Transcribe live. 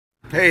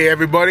Hey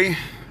everybody,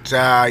 it's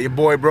your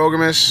boy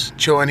Brogamus,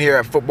 chilling here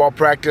at football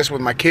practice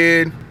with my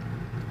kid.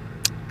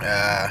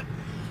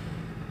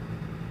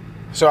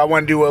 So I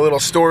want to do a little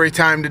story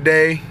time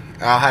today.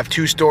 I'll have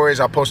two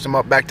stories, I'll post them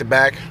up back to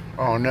back.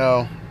 Oh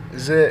no,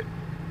 is it?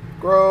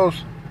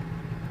 Gross.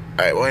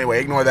 Alright, well anyway,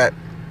 ignore that.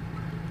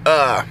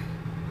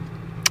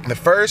 The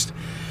first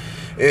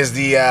is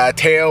the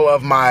tale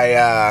of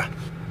my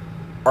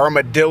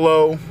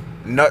armadillo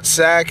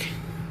nutsack.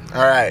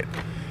 Alright.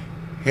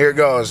 Here it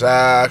goes.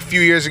 A few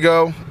years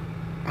ago,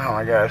 oh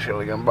my gosh,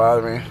 really gonna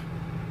bother me.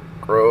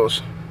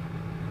 Gross.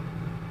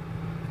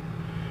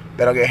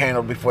 That'll get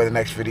handled before the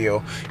next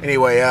video.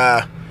 Anyway,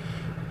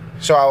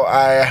 so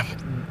I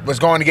was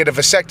going to get a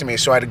vasectomy,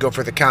 so I had to go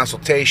for the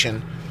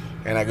consultation.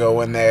 And I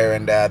go in there,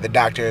 and the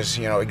doctor's,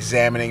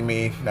 examining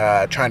me,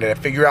 trying to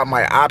figure out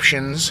my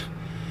options.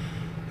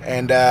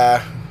 And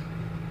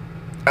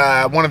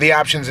one of the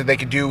options that they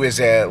could do is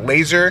a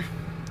laser,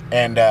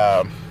 and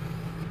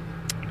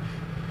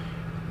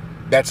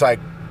that's like,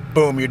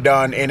 boom, you're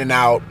done, in and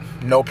out,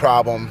 no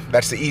problem.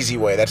 That's the easy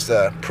way. That's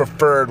the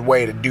preferred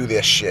way to do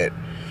this shit.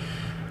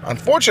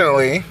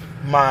 Unfortunately,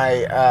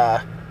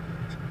 my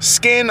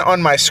skin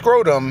on my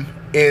scrotum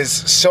is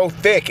so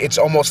thick, it's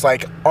almost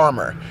like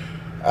armor.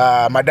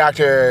 My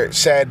doctor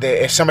said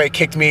that if somebody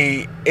kicked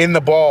me in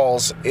the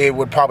balls, it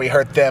would probably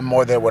hurt them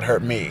more than it would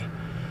hurt me.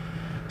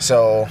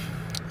 So,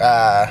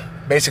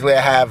 basically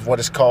I have what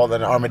is called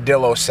an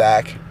armadillo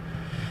sack.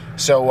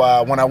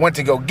 So when I went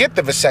to go get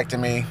the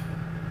vasectomy,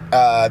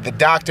 the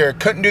doctor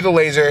couldn't do the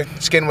laser,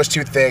 skin was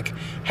too thick,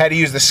 had to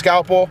use the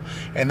scalpel,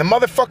 and the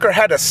motherfucker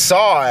had a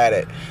saw at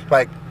it.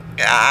 Like,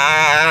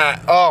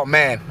 oh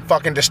man,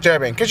 fucking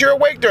disturbing. Because you're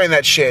awake during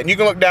that shit, and you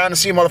can look down and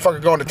see a motherfucker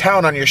going to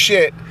town on your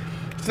shit.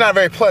 It's not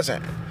very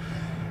pleasant.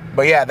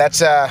 But yeah,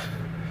 that's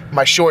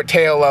my short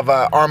tale of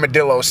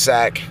armadillo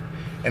sack,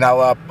 and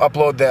I'll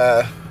upload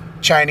the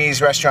Chinese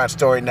restaurant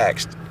story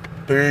next.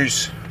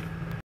 Peace.